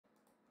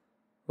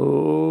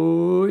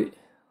Oh,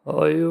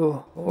 are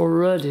you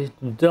ready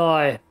to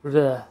die for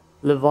the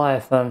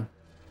Leviathan?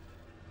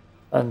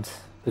 And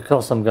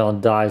because I'm gonna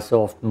die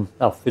so often,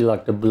 I feel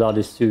like the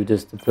bloody suit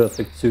is the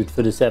perfect suit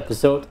for this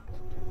episode.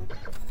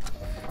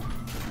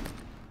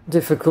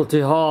 Difficulty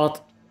hard,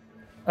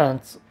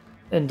 and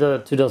in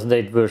the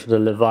 2008 version the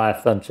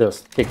Leviathan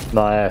just kicked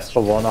my ass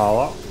for 1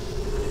 hour.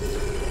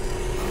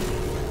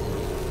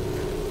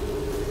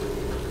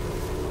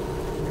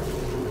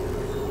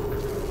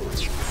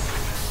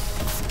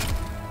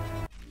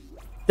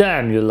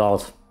 Damn you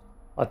loud.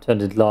 I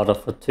turned it louder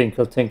for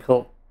Twinkle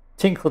Tinkle.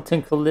 Tinkle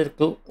Tinkle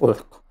Little...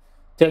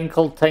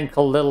 Tinkle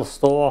Tinkle Little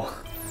Store.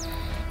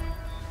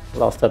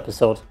 Last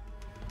episode.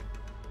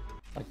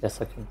 I guess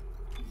I can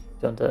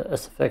turn the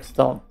SFX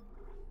down.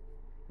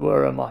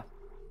 Where am I?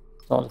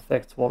 Sound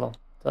effects volume.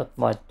 That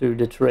might do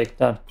the trick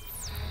then.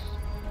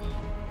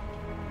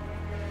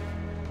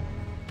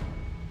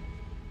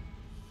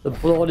 The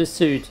bloody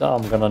suit.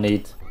 I'm gonna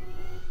need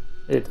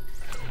it.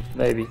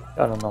 Maybe.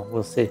 I don't know.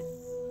 We'll see.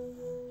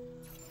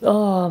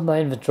 Oh,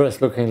 my inventory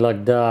is looking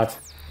like that.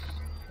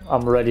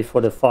 I'm ready for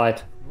the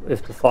fight.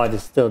 If the fight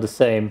is still the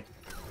same.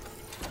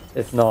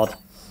 If not,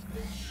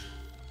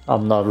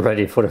 I'm not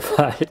ready for the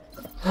fight.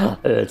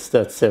 It's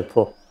that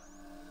simple.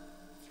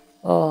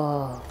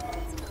 Oh.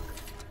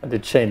 And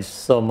it changed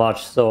so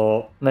much,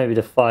 so maybe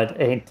the fight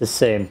ain't the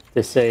same.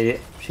 They say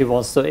she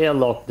wants to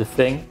airlock the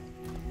thing.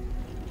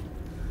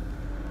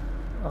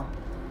 Oh,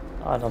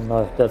 I don't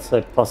know if that's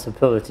a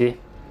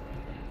possibility.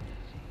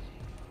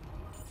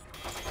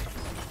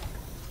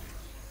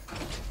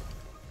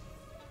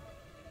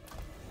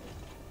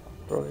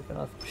 Probably gonna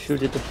have to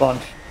shoot it a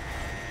bunch.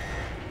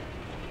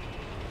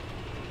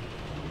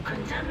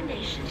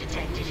 Contamination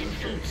detected in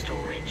food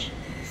storage.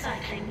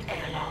 Cycling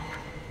airlock.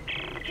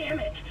 Damn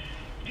it!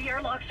 The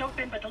airlock's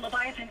open, but the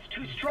Leviathan's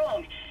too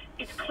strong.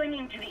 It's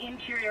clinging to the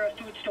interior of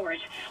food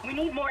storage. We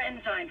need more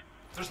enzyme.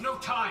 There's no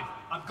time.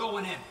 I'm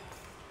going in.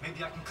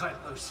 Maybe I can cut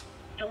it loose.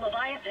 The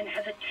Leviathan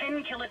has a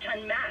 10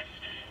 kiloton mass.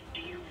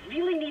 Do you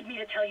really need me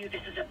to tell you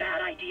this is a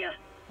bad idea?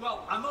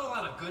 Well, I'm all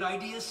out of good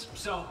ideas,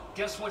 so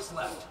guess what's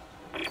left?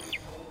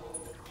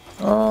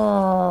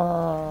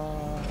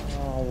 Oh,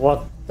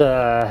 what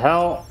the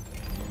hell?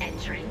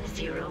 Entering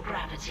zero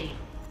gravity.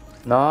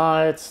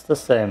 No, it's the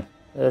same.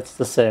 It's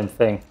the same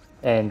thing,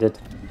 ain't it?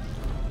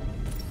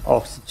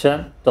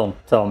 Oxygen? Don't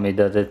tell me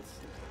that it's...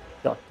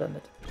 God damn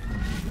it.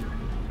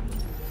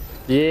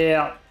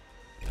 Yeah.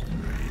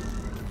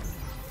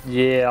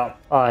 Yeah,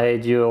 I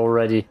hate you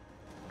already.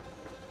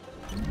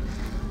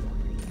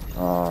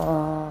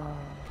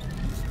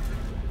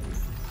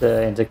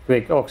 There ain't a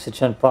quick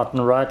oxygen button,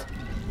 right?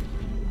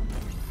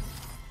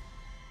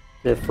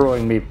 They're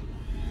throwing me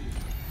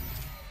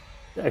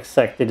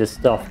exactly the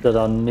stuff that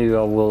I knew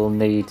I will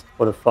need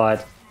for the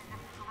fight.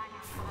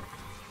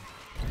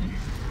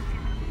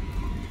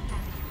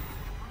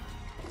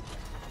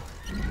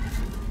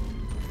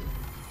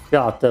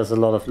 God, there's a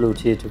lot of loot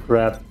here to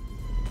grab.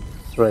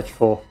 Stretch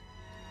for.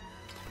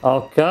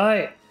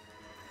 Okay.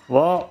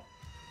 Well.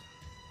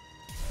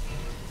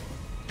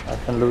 I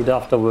can loot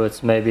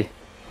afterwards, maybe.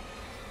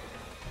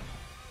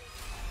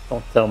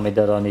 Don't tell me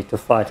that I need to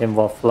fight him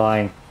while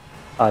flying.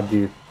 I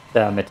do.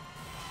 Damn it.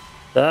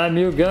 Damn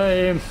you,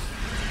 game!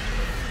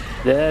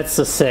 That's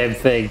the same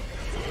thing.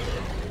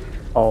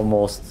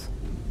 Almost.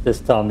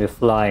 This time you're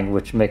flying,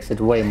 which makes it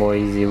way more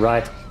easy,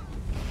 right?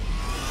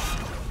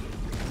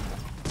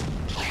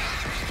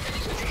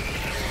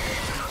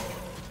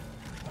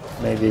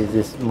 Maybe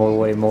this is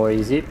way more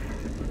easy.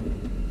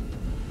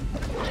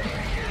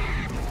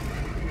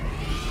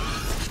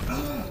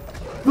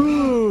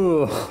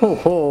 Ooh, ho,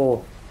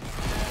 ho.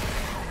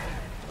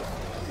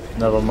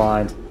 Never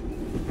mind.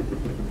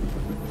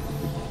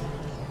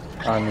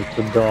 I need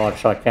to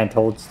dodge, I can't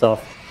hold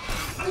stuff.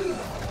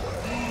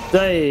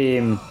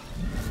 Damn!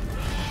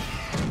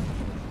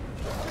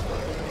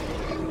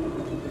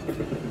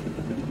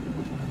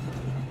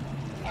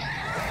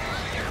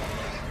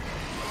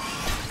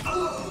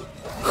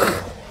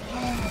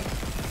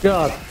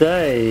 God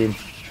damn!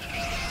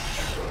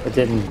 It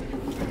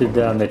didn't do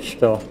damage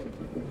though.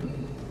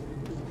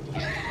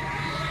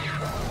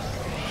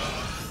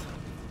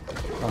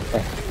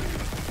 Okay.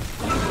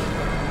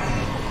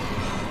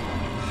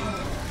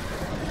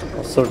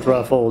 So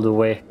drive all the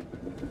way.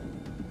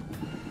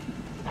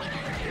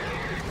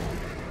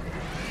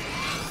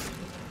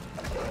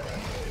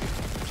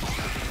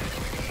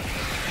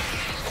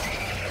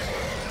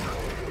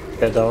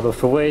 Get out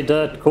of the way,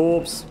 dead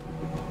corpse.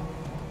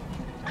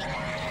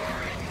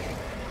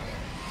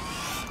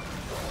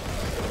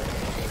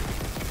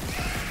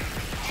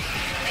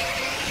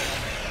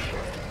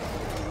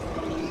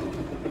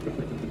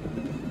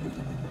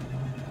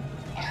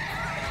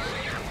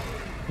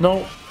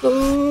 No.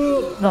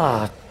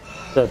 Ah.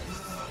 That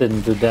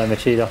didn't do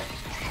damage either.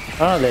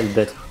 A little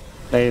bit.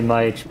 Maybe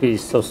my HP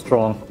is so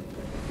strong.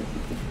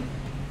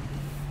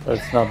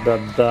 That's not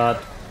that bad.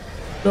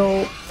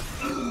 No.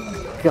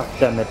 God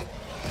damn it.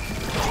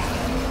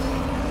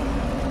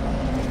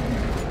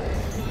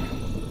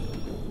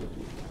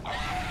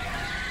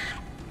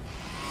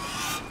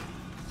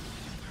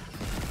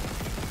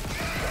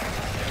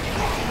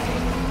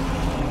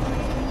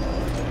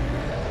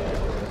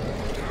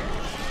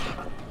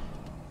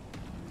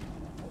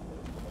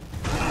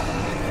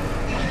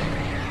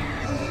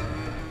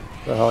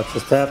 The hell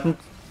just happened?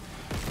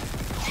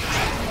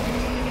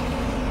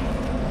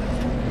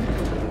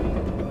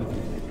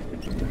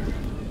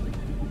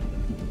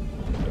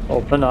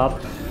 Open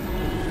up.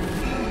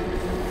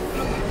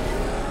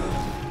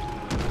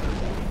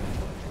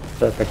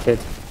 Perfect hit.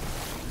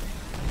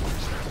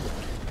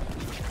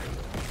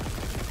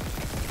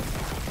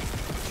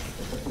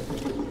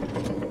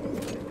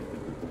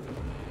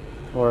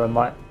 Where am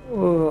I?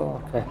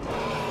 Ooh, okay.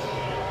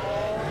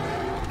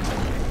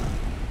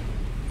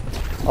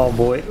 Oh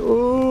boy.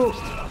 Ooh.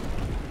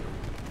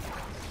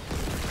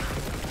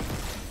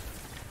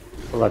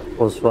 Like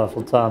post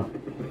rifle time.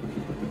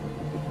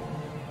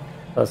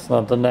 That's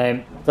not the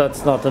name.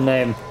 That's not the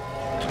name.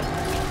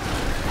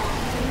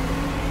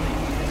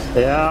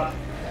 Yeah.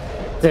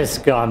 This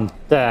gun.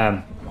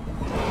 Damn.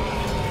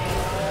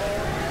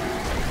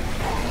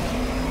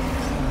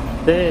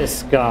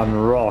 This gun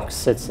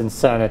rocks. It's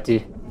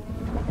insanity.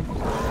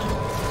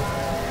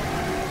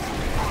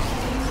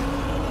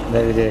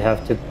 Maybe they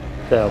have to...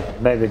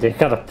 maybe they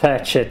gotta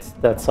patch it.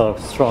 That's how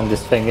strong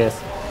this thing is.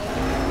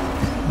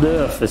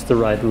 Nerf is the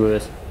right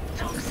word.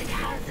 Toxic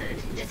hazard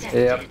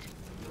detected. Yep.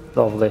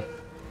 Lovely.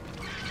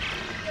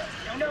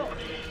 No.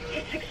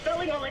 It's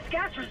expelling all its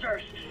gas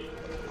reserves.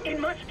 It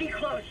must be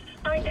close.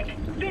 Isaac,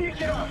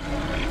 finish it off.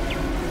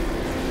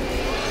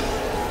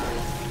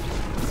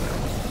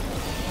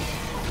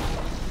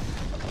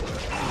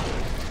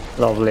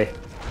 Lovely.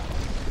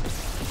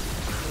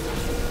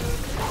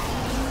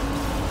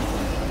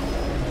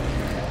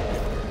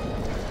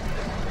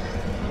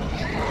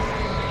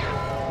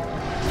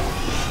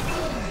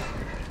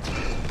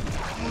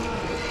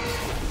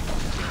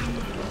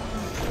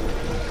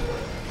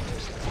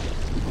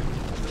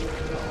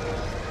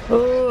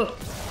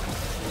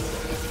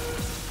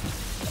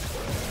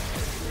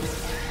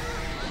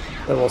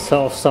 There was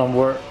health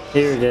somewhere.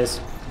 Here it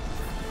is.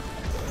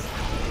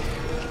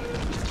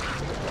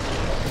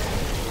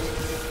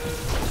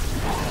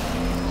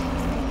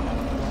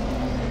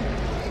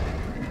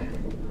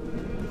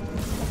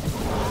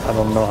 I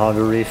don't know how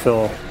to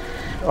refill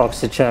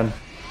oxygen.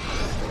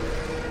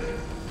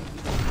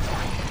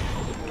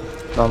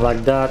 Not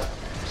like that.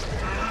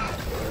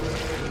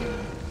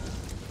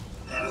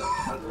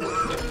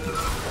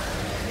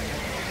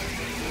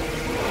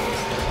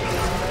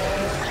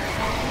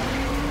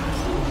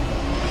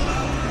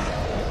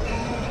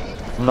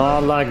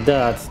 Not like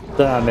that.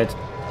 Damn it.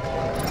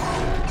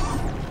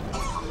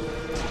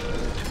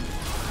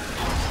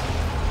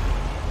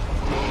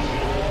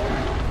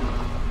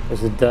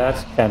 Is it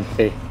that? Can't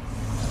be.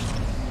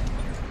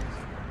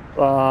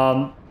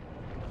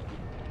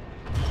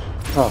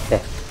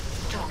 Okay.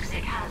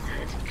 Toxic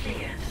hazard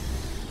cleared.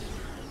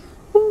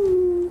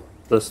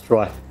 Let's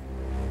try.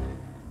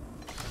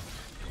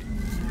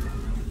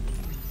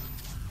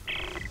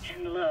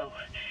 And lo,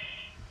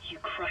 you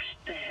crushed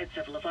the heads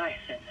of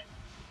Leviathan.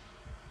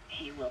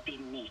 He will be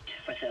meat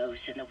for those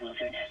in the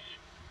wilderness.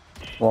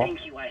 What?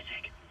 Thank you,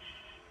 Isaac.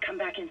 Come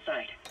back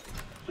inside.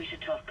 We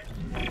should talk.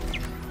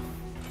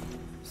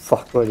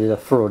 Fuck, where did I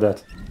throw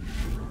that?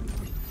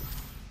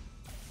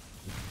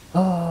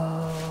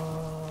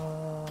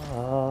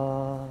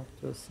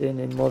 Do I see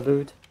any more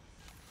loot?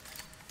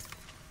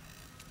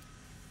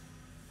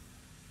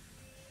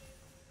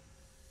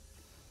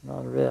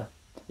 Not really.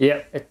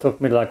 Yeah, it took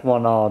me like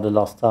 1 hour the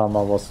last time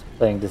I was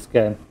playing this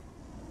game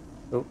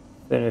to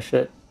finish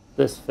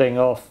this thing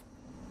off.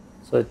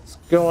 So it's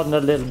gotten a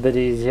little bit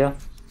easier.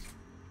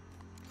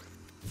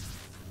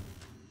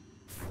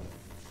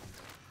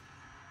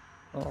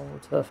 I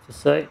would have to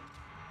say.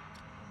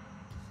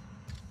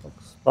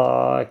 Looks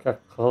like I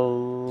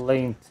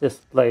cleaned this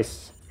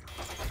place.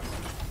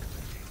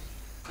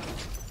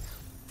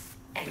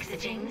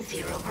 Exiting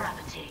zero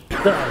gravity.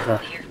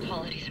 The air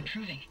quality's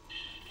improving.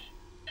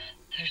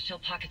 There's still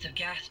pockets of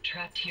gas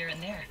trapped here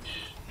and there.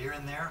 Here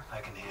and there,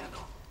 I can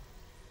handle.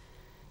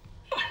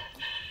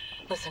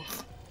 Listen,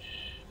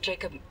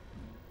 Jacob...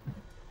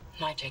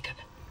 My Jacob.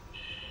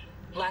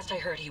 Last I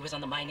heard, he was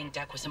on the mining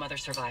deck with some other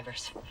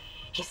survivors.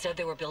 He said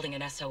they were building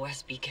an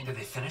SOS beacon. Did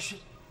they finish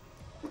it?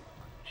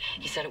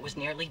 He said it was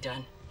nearly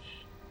done,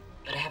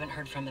 but I haven't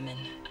heard from him in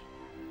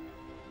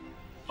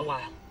a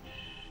while.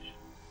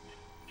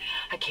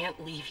 I can't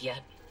leave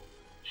yet.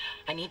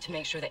 I need to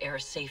make sure the air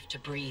is safe to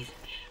breathe.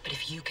 But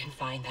if you can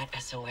find that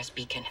SOS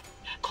beacon,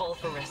 call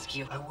for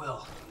rescue. I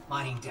will.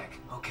 Mining deck.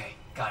 Okay,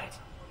 got it.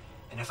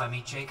 And if I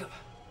meet Jacob?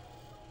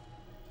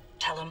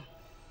 Tell him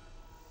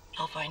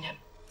I'll find him.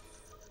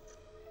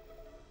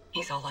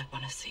 He's all I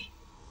want to see.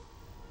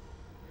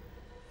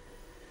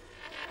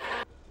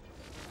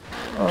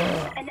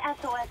 An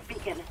SOS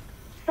beacon.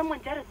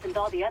 Someone jettisoned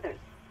all the others.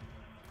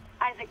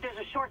 Isaac, there's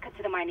a shortcut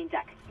to the mining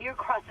deck, near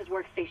Cross's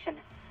workstation.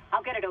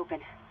 I'll get it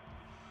open.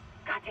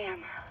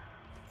 Goddamn.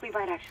 We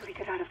might actually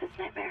get out of this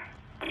nightmare.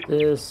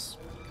 This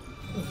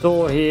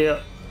door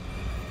here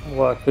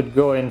where I could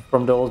go in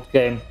from the old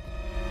game.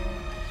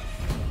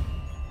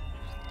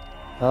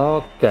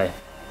 Okay.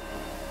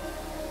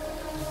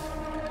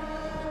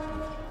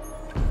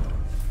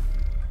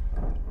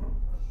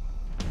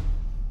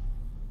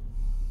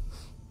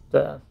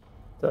 Damn.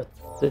 That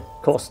did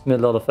cost me a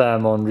lot of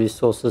ammo and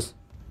resources.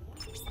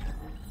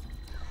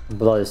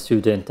 Bloody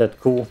suit ain't that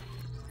cool.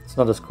 It's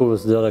not as cool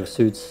as the other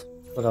suits,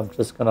 but I'm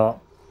just gonna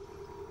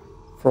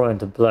throw in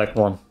the black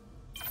one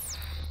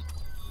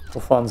for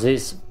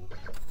funsies.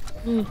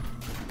 And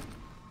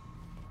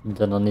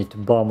then I need to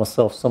buy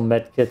myself some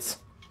medkits.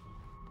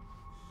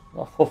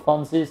 Not for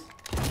funsies,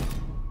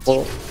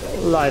 for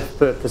life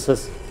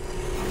purposes.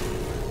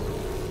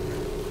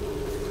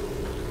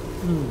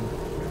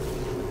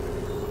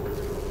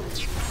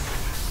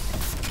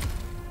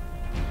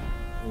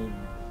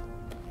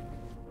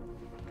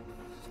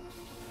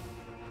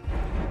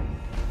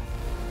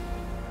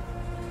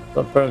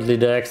 Apparently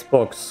the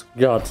Xbox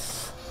got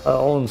her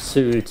own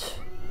suit,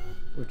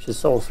 which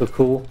is also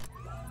cool.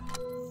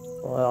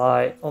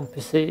 I on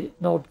PC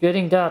not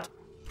getting that.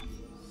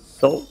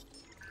 So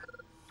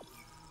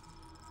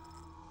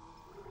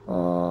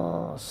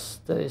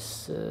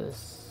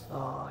stasis.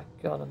 Oh, I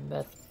got a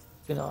med.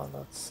 You know, I'm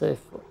not safe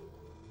for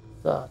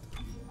that.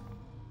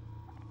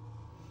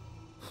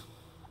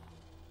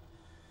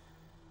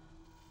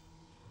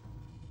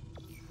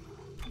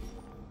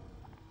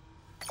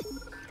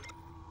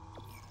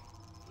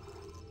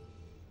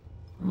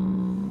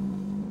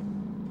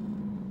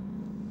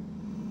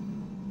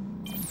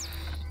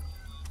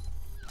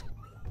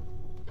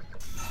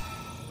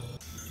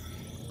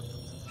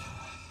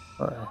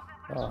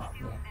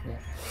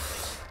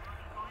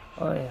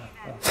 Oh yeah.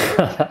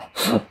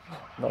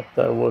 Not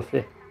that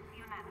worthy.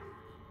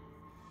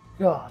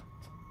 God,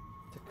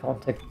 the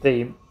contact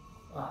beam.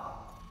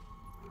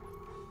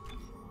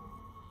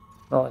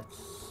 No,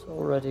 it's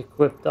already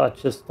equipped. I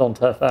just don't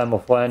have ammo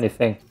for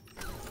anything.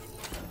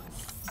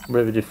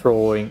 Gravity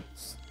throwing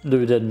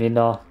looted me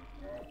now,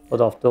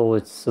 but after all,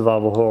 it's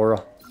survival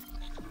horror.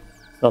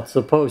 It's not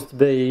supposed to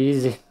be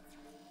easy.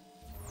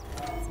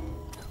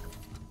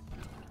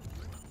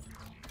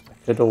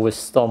 I could always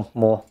stomp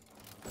more.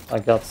 I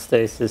got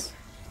stasis.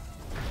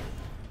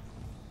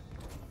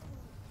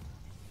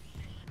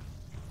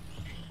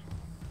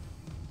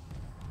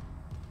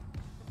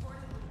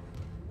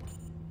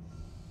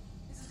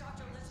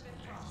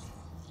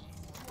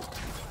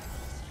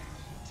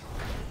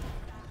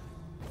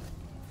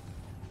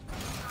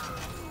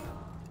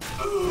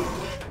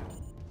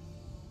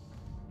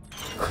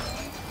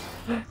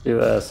 You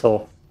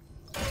asshole.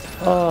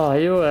 Oh,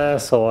 you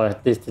asshole.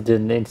 At least it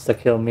didn't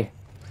insta-kill me.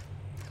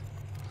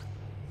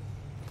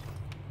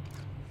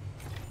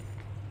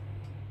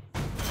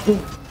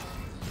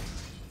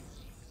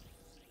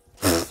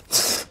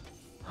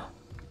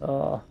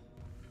 Oh,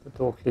 the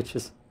door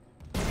glitches.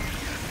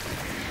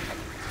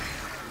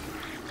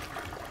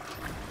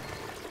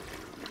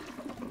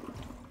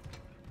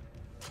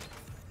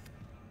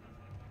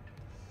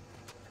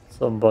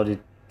 Somebody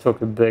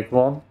took a big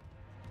one.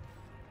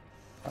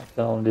 I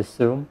can only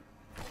assume.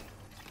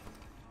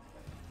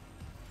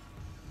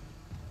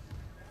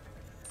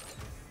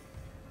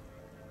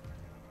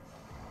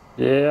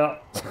 Yeah.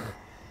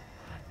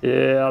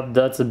 Yeah,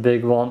 that's a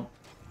big one.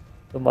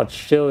 Too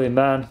much chili,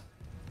 man.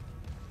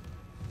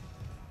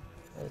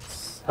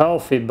 It's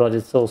healthy, but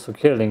it's also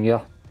killing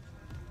you.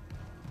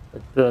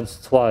 It burns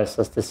twice,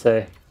 as they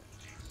say.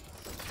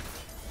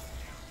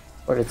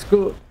 But it's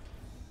good.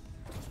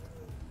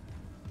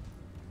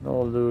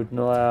 No loot,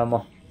 no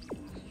ammo.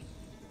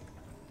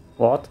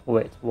 What?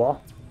 Wait,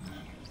 what?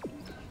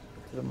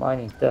 To the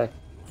mining deck.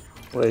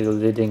 Where are you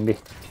leading me?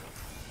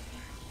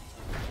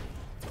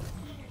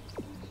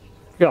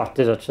 God,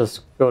 did I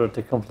just go to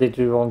the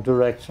completely wrong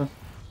direction?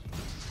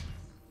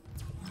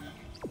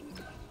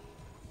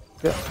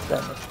 God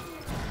damn it.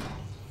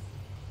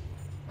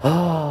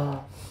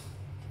 Ah.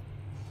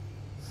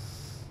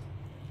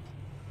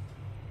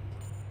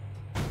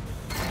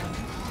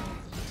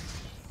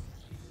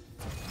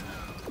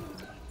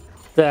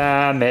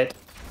 Damn it.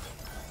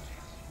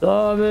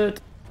 Damn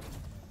it.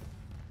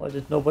 Why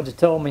did nobody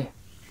tell me?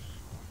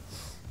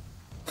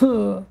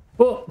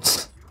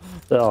 What?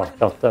 Oh,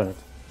 god damn it.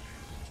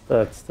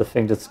 That's the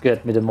thing that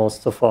scared me the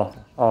most so far.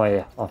 Oh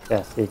yeah, okay,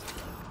 I see.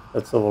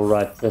 Let's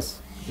overwrite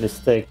this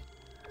mistake.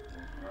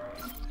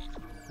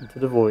 Into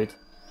the void.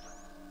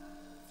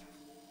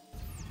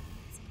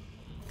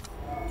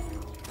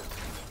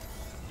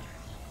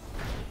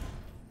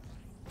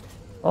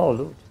 Oh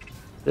look,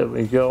 there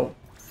we go.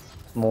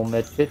 More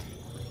medkit.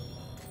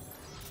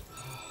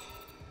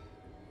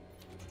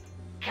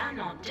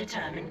 Cannot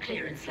determine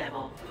clearance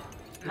level.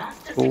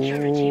 Master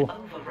security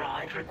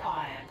override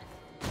required.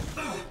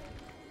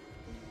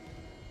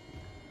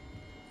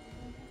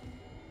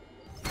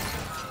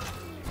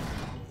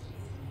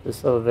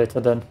 This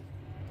elevator then.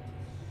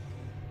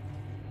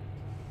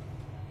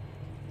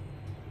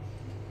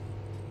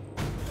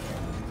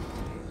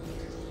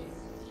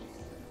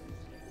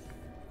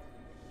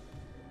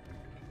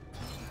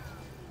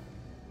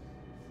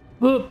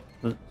 Whoop!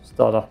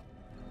 Starter.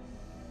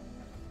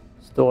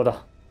 Starter.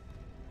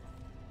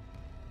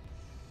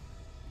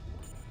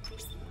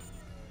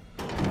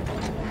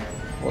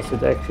 Was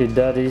it actually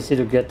that easy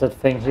to get that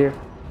thing here?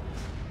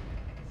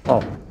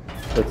 Oh,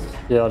 that's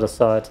the other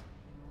side.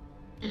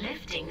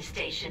 Lifting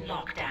station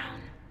lockdown.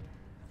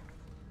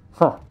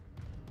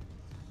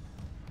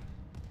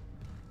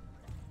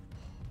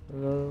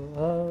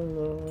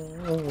 hello,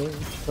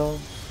 don't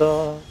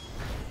stop.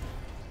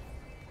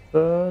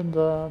 Burn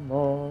them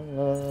all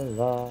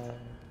alive.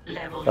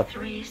 Level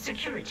 3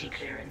 security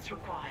clearance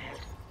required.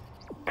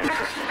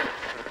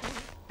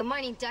 The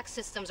mining deck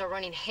systems are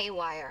running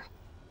haywire.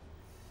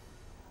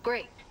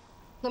 Great.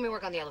 Let me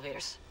work on the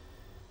elevators.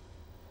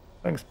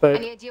 Thanks, babe.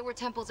 Any idea where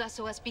Temple's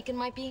SOS beacon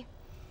might be?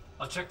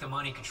 I'll check the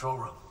mining control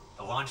room.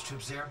 The launch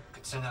tubes there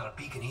could send out a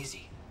beacon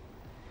easy.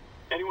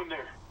 Anyone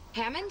there?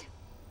 Hammond?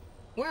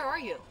 Where are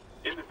you?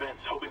 In the vents,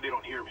 hoping they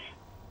don't hear me.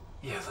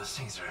 Yeah, those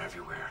things are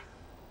everywhere.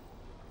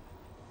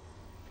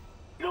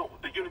 No,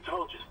 the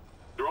unitologists.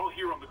 They're all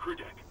here on the crew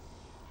deck.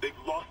 They've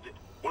lost it.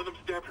 One of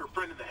them stabbed her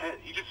friend in the head.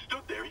 He just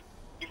stood there.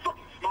 He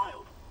fucking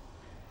smiled.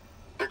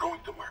 They're going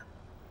somewhere.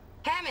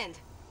 Hammond!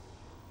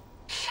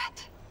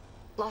 Shit.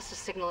 Lost the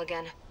signal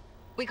again.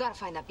 We gotta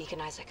find that beacon,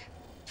 Isaac.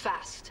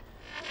 Fast.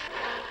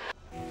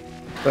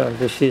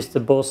 Apparently she's the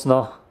boss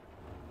now.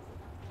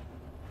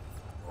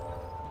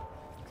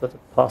 Is that a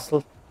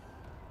puzzle?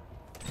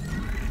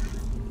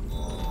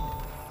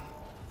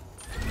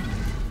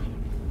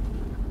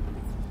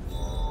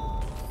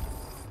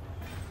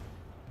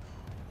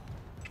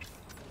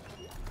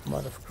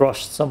 Might have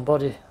crushed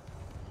somebody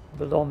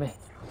below me.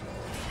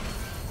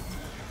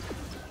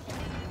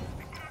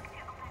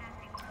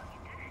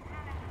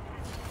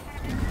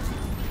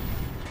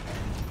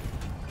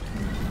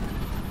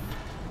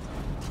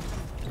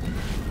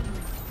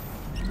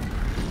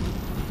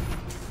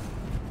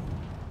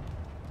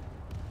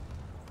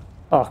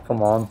 Oh,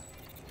 come on.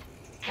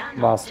 Cannot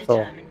Master.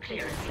 determine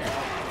clearance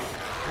level.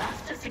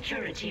 Master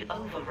security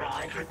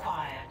override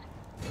required.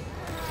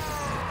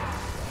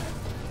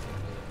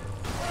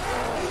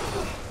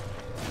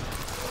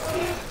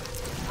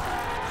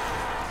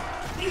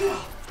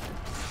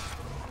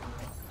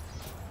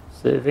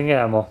 Saving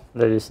ammo,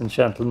 ladies and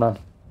gentlemen.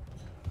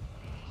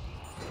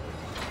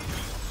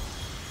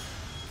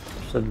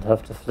 Shouldn't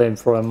have the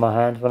flamethrower in my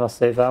hand when I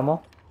save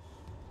ammo.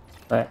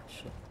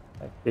 Should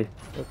maybe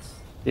let's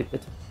keep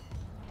it.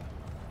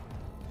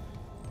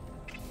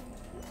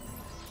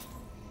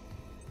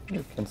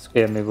 You can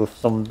scare me with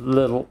some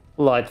little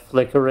light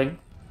flickering.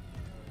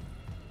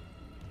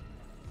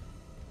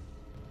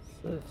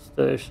 Save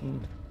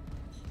station.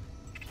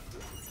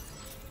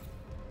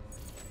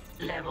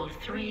 Level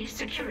 3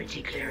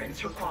 security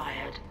clearance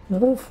required.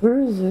 Can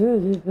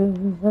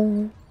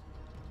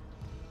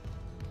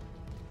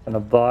I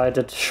buy it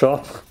at the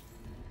shop?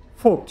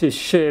 Fuck this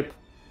ship.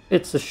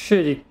 It's a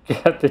shitty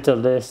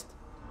capitalist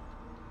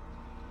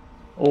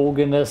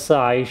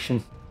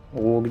organization.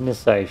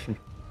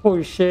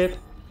 Holy shit.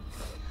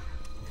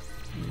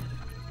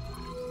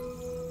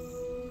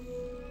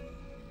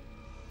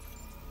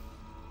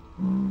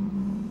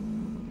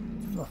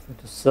 Nothing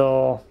to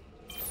sell.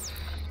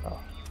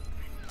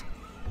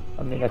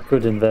 I mean, I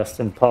could invest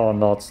in power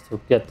knots to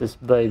get this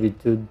baby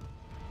to...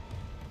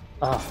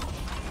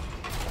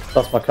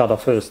 That's my cutter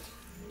first.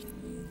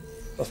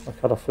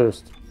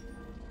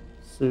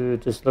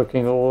 Suit is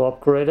looking all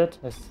upgraded,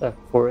 except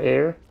for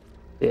air.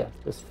 Yeah,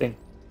 this thing.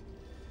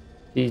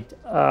 Heat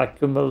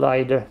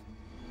accumulator.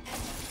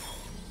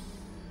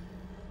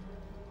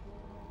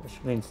 Which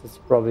means it's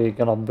probably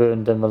gonna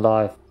burn them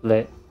alive.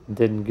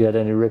 Didn't get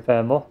any rip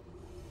ammo.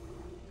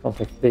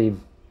 Contact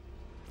beam.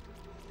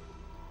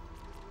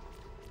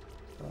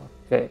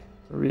 Okay,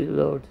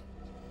 reload.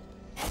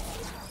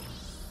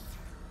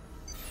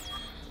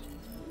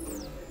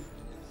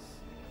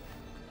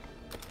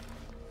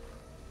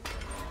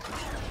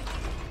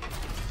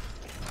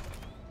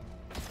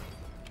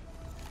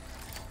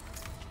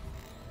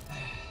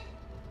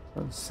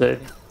 And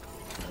save.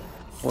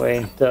 We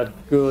ain't that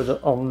good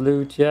on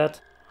loot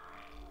yet.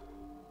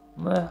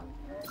 Yeah.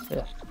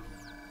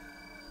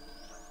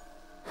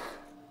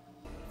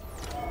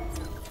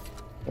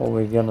 Or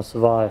we're gonna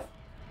survive.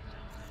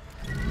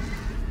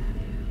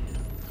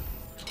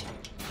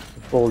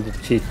 All the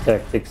cheat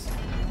tactics.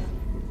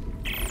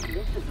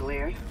 This is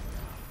weird.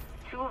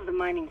 2 of the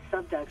mining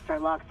subducts are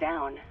locked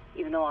down,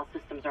 even though all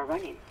systems are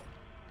running.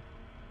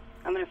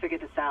 I'm gonna figure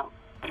this out.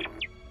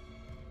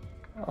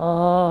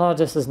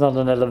 This is not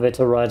an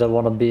elevator ride I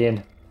want to be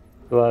in.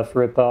 Do I have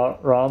rip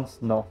out rounds?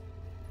 No.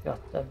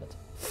 God damn it.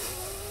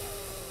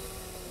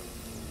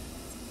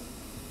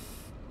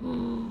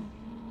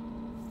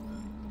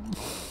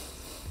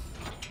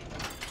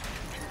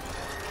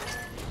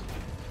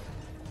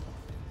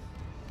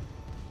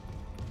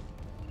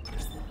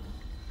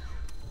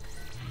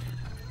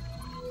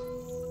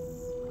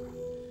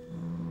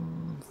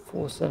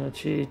 Force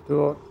energy,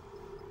 door.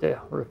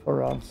 There, rip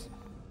rounds.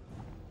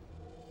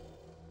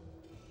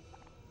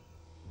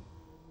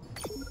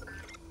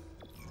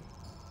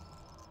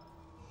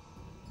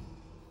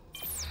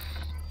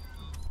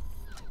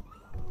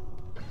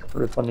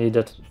 Ripper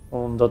needed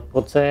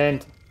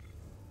 100%.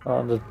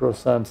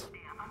 100%.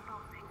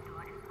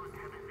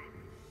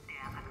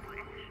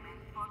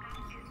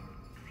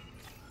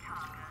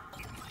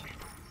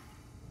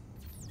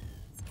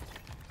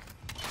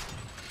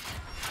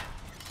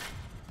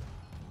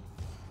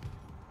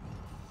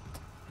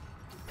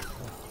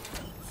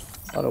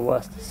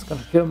 Otherwise, this is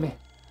gonna kill me.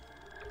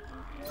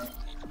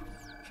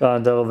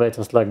 Giant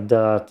elevators like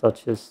that are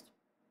just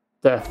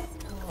death.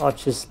 Are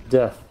just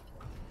death.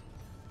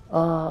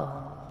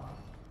 Well,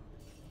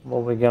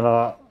 we're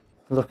gonna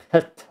look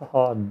at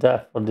our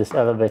death on this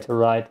elevator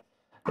ride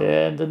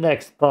in the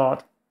next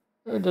part.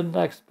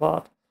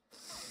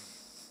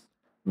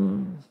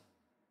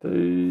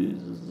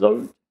 Peace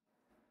out.